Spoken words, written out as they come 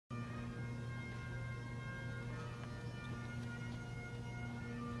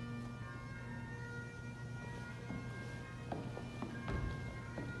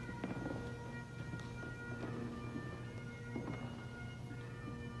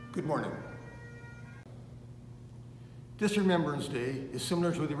Good morning. This Remembrance Day is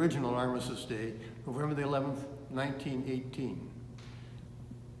similar to the original Armistice Day, November the 11th, 1918.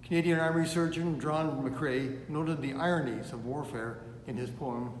 Canadian Army surgeon John McCrae noted the ironies of warfare in his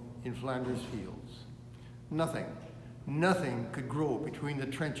poem, In Flanders Fields. Nothing could grow between the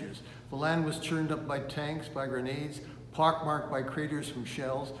trenches. The land was churned up by tanks, by grenades, pockmarked by craters from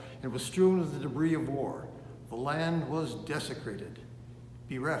shells, and was strewn with the debris of war. The land was desecrated,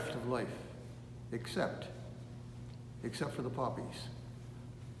 bereft of life, except for the poppies.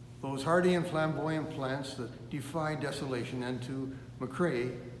 Those hardy and flamboyant plants that defy desolation, and to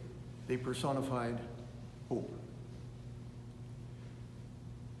McCrae, they personified hope.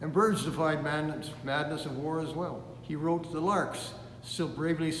 And birds defied madness of war as well. He wrote, "The larks, still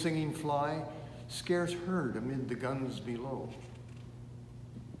bravely singing fly, scarce heard amid the guns below."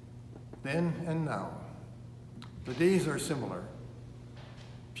 Then and now, the days are similar.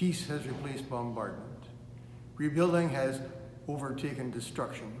 Peace has replaced bombardment. Rebuilding has overtaken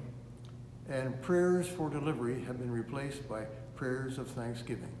destruction. And prayers for delivery have been replaced by prayers of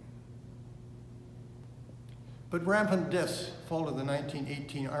thanksgiving. But rampant deaths followed the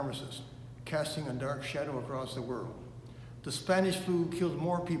 1918 armistice, casting a dark shadow across the world. The Spanish flu killed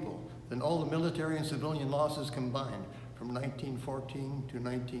more people than all the military and civilian losses combined from 1914 to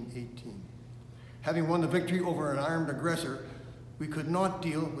 1918. Having won the victory over an armed aggressor, we could not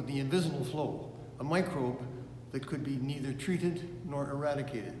deal with the invisible foe, a microbe that could be neither treated nor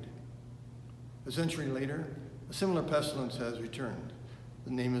eradicated. A century later, a similar pestilence has returned.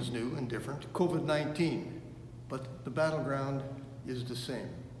 The name is new and different, COVID-19, but the battleground is the same.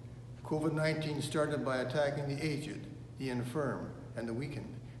 COVID-19 started by attacking the aged, the infirm, and the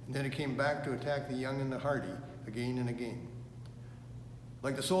weakened, and then it came back to attack the young and the hardy again and again.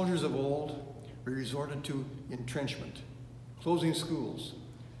 Like the soldiers of old, we resorted to entrenchment, closing schools,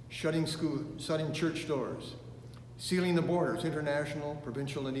 shutting church doors, sealing the borders, international,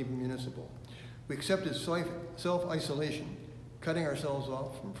 provincial, and even municipal. We accepted self-isolation, cutting ourselves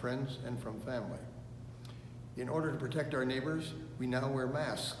off from friends and from family. In order to protect our neighbors, we now wear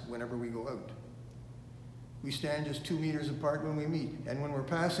masks whenever we go out. We stand just 2 meters apart when we meet, and when we're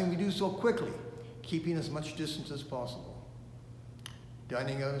passing, we do so quickly, keeping as much distance as possible.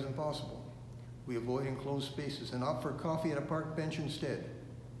 Dining out is impossible. We avoid enclosed spaces and opt for coffee at a park bench instead,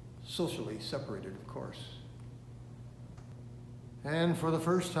 socially separated, of course. And for the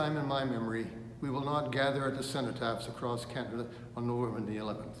first time in my memory, we will not gather at the cenotaphs across Canada on November the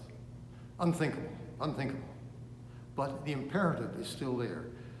 11th. Unthinkable. But the imperative is still there.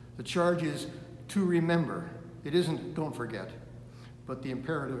 The charge is to remember. It isn't don't forget, but the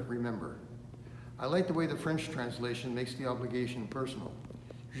imperative, remember. I like the way the French translation makes the obligation personal.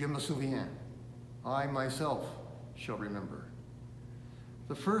 Je me souviens. I myself shall remember.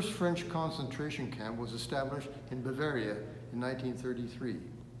 The first French concentration camp was established in Bavaria in 1933,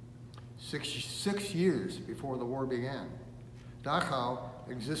 six years before the war began. Dachau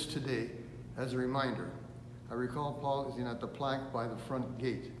exists today as a reminder. I recall pausing at the plaque by the front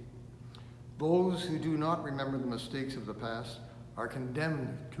gate. Those who do not remember the mistakes of the past are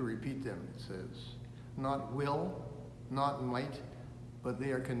condemned to repeat them, it says. Not will, not might, but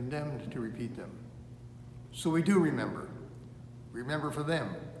they are condemned to repeat them. So we do remember. Remember for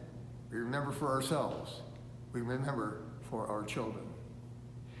them. We remember for ourselves. We remember for our children.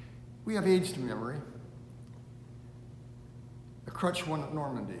 We have aids to memory. A crutch won at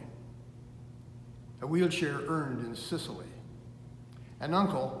Normandy. A wheelchair earned in Sicily. An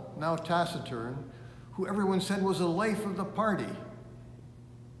uncle, now taciturn, who everyone said was the life of the party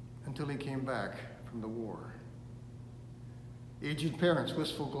until he came back from the war. Aged parents'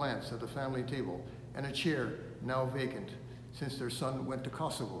 wistful glance at the family table, and a chair now vacant since their son went to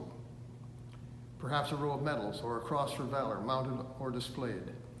Kosovo. Perhaps a row of medals or a cross for valor mounted or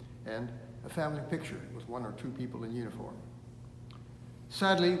displayed, and a family picture with 1 or 2 people in uniform.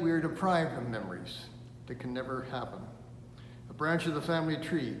 Sadly, we are deprived of memories that can never happen. A branch of the family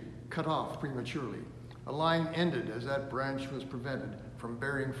tree cut off prematurely. A line ended as that branch was prevented from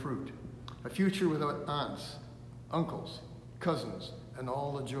bearing fruit. A future without aunts, uncles, cousins, and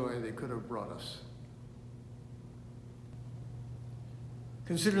all the joy they could have brought us.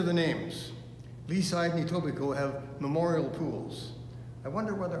 Consider the names. Leaside and Etobicoke have memorial pools. I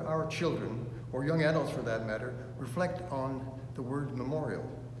wonder whether our children, or young adults for that matter, reflect on the word memorial.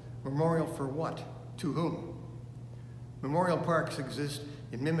 Memorial for what? To whom? Memorial parks exist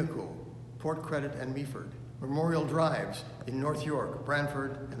in Mimico, Port Credit, and Meaford. Memorial drives in North York,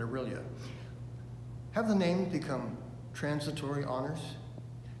 Brantford, and Orillia. Have the names become transitory honors?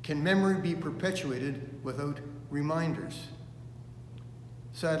 Can memory be perpetuated without reminders?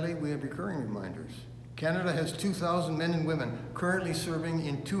 Sadly, we have recurring reminders. Canada has 2,000 men and women currently serving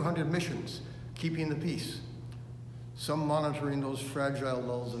in 200 missions, keeping the peace. Some monitoring those fragile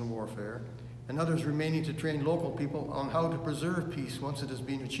lulls in warfare, and others remaining to train local people on how to preserve peace once it has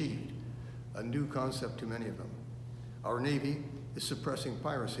been achieved, a new concept to many of them. Our Navy is suppressing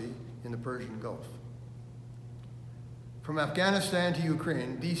piracy in the Persian Gulf. From Afghanistan to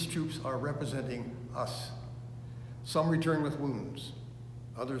Ukraine, these troops are representing us. Some return with wounds,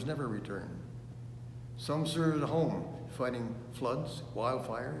 others never return. Some serve at home, fighting floods,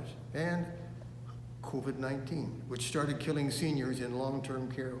 wildfires, and COVID-19, which started killing seniors in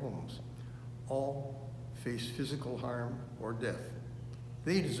long-term care homes. All face physical harm or death.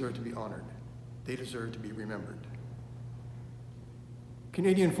 They deserve to be honored. They deserve to be remembered.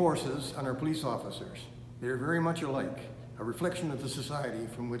 Canadian forces and our police officers, they are very much alike, a reflection of the society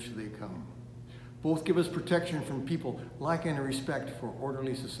from which they come. Both give us protection from people lacking a respect for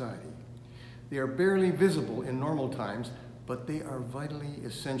orderly society. They are barely visible in normal times, but they are vitally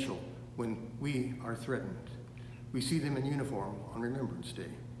essential when we are threatened. We see them in uniform on Remembrance Day.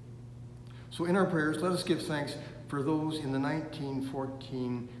 So in our prayers, let us give thanks for those in the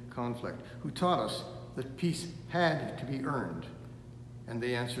 1914 conflict who taught us that peace had to be earned, and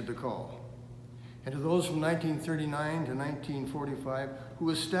they answered the call. And to those from 1939 to 1945 who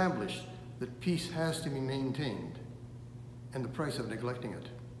established that peace has to be maintained, and the price of neglecting it.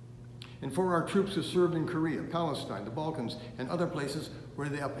 And for our troops who served in Korea, Palestine, the Balkans, and other places where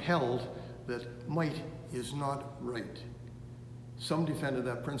they upheld that might is not right. Some defended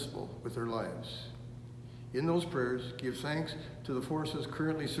that principle with their lives. In those prayers, give thanks to the forces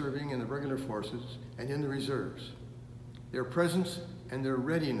currently serving in the regular forces and in the reserves. Their presence and their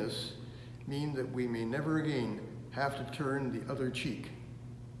readiness mean that we may never again have to turn the other cheek.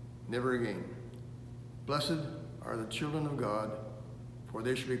 Never again. Blessed are the children of God, for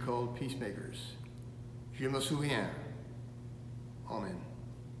they shall be called peacemakers. Je me souviens. Amen.